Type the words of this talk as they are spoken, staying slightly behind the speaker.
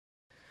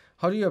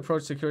How do you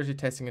approach security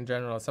testing in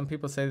general? Some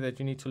people say that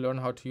you need to learn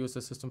how to use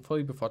the system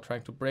fully before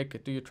trying to break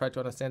it. Do you try to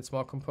understand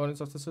small components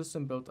of the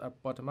system, build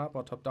up, bottom up,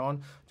 or top down?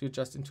 Do you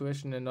just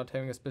intuition and not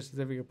having a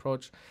specific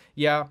approach?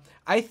 Yeah,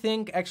 I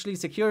think actually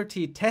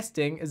security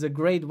testing is a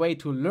great way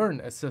to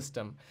learn a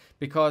system,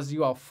 because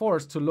you are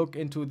forced to look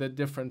into the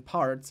different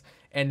parts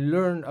and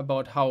learn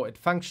about how it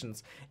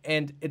functions.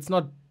 And it's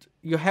not,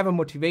 you have a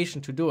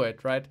motivation to do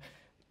it, right?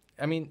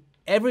 I mean,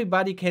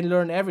 everybody can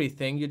learn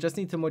everything. You just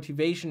need the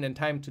motivation and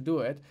time to do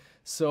it.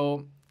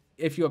 So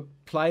if you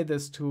apply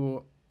this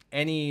to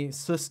any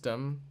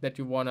system that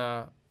you want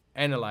to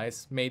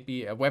analyze,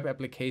 maybe a web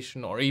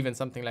application or even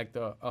something like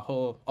a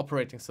whole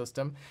operating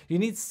system, you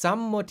need some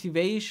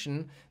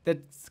motivation that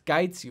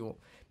guides you.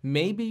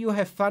 Maybe you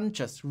have fun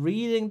just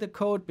reading the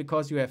code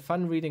because you have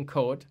fun reading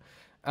code.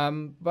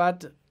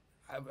 But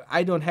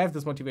I don't have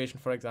this motivation,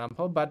 for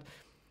example, but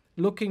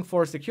looking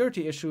for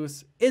security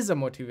issues is a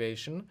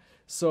motivation.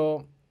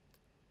 So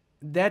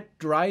that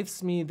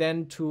drives me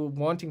then to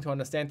wanting to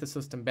understand the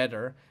system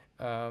better.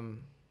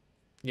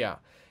 Yeah.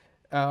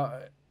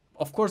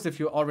 Of course,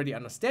 if you already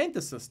understand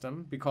the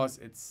system because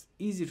it's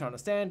easy to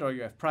understand, or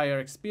you have prior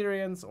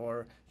experience,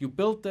 or you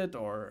built it,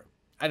 or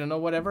I don't know,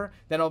 whatever,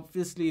 then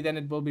obviously then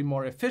it will be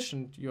more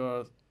efficient,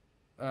 your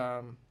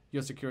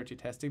security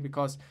testing,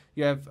 because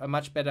you have a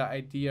much better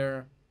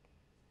idea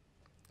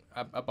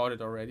about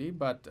it already.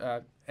 But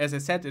as I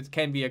said, it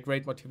can be a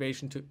great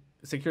motivation to,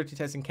 security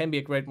testing can be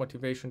a great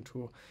motivation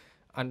to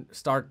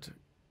start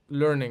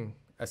learning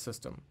a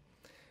system.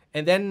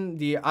 And then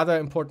the other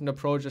important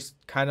approach is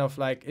kind of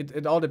like,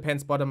 it all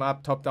depends, bottom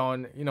up, top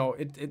down, you know,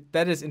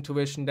 that is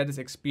intuition, that is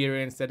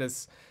experience, that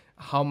is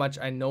how much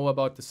I know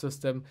about the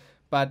system.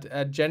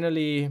 But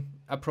generally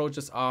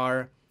approaches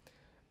are,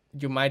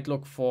 you might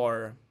look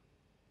for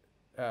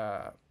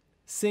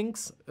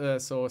sinks.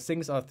 So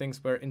sinks are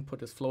things where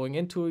input is flowing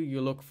into. You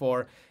look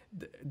for,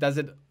 does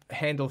it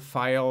handle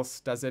files?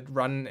 Does it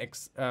run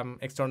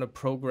external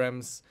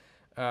programs?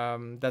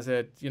 Does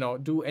it,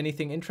 do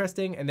anything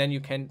interesting? And then you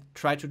can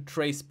try to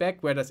trace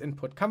back where does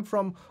input come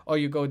from, or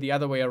you go the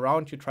other way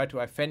around. You try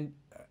to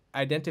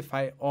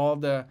identify all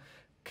the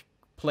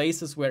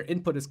places where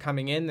input is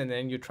coming in, and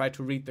then you try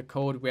to read the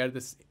code where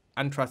this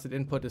untrusted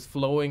input is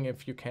flowing,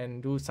 if you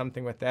can do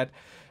something with that.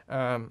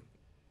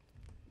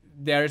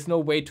 There is no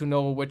way to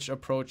know which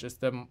approach is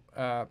the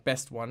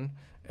best one.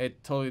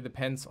 It totally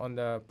depends on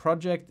the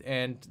project,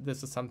 and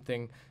this is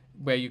something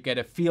where you get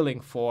a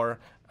feeling for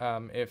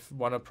if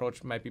one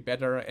approach might be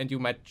better, and you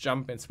might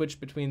jump and switch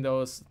between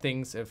those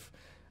things if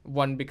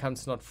one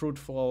becomes not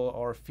fruitful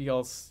or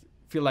feel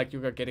like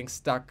you are getting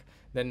stuck.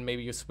 Then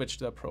maybe you switch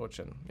the approach,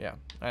 and yeah,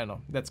 I don't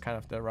know. That's kind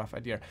of the rough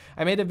idea.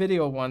 I made a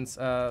video once,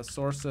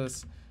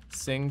 sources,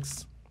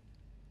 sinks,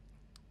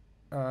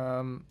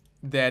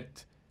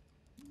 that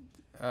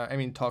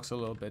talks a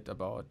little bit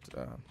about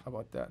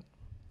that.